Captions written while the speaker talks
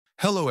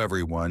Hello,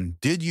 everyone.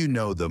 Did you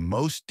know the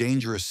most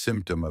dangerous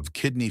symptom of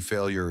kidney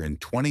failure in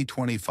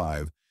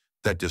 2025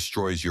 that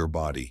destroys your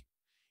body?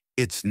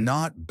 It's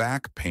not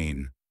back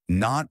pain,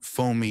 not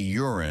foamy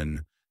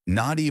urine,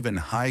 not even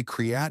high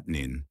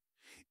creatinine.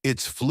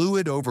 It's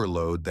fluid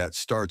overload that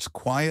starts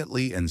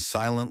quietly and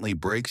silently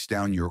breaks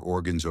down your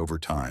organs over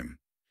time.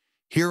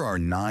 Here are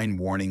 9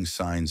 warning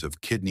signs of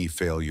kidney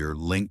failure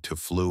linked to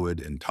fluid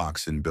and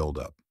toxin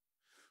buildup.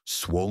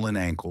 Swollen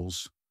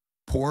ankles.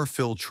 Poor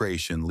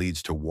filtration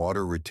leads to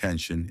water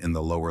retention in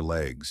the lower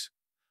legs.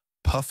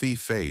 Puffy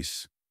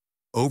face.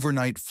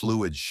 Overnight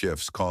fluid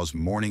shifts cause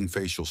morning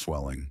facial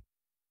swelling.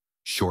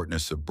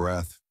 Shortness of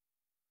breath.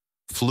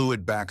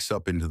 Fluid backs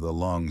up into the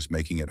lungs,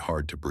 making it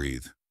hard to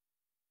breathe.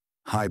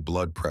 High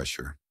blood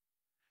pressure.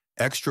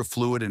 Extra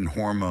fluid and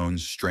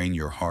hormones strain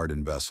your heart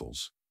and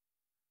vessels.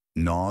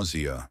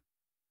 Nausea.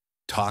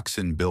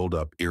 Toxin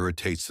buildup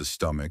irritates the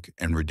stomach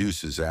and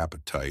reduces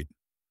appetite.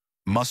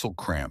 Muscle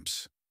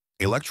cramps.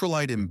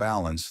 Electrolyte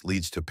imbalance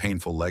leads to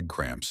painful leg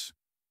cramps.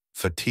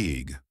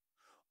 Fatigue.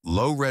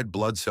 Low red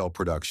blood cell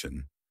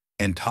production.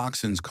 And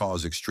toxins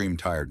cause extreme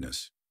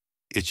tiredness.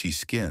 Itchy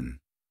skin.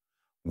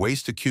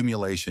 Waste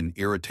accumulation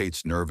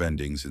irritates nerve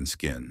endings and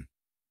skin.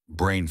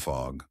 Brain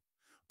fog.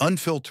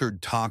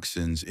 Unfiltered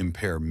toxins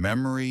impair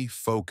memory,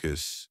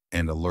 focus,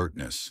 and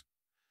alertness.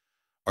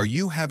 Are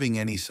you having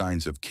any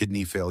signs of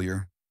kidney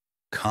failure?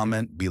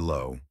 Comment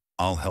below.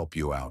 I'll help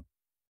you out.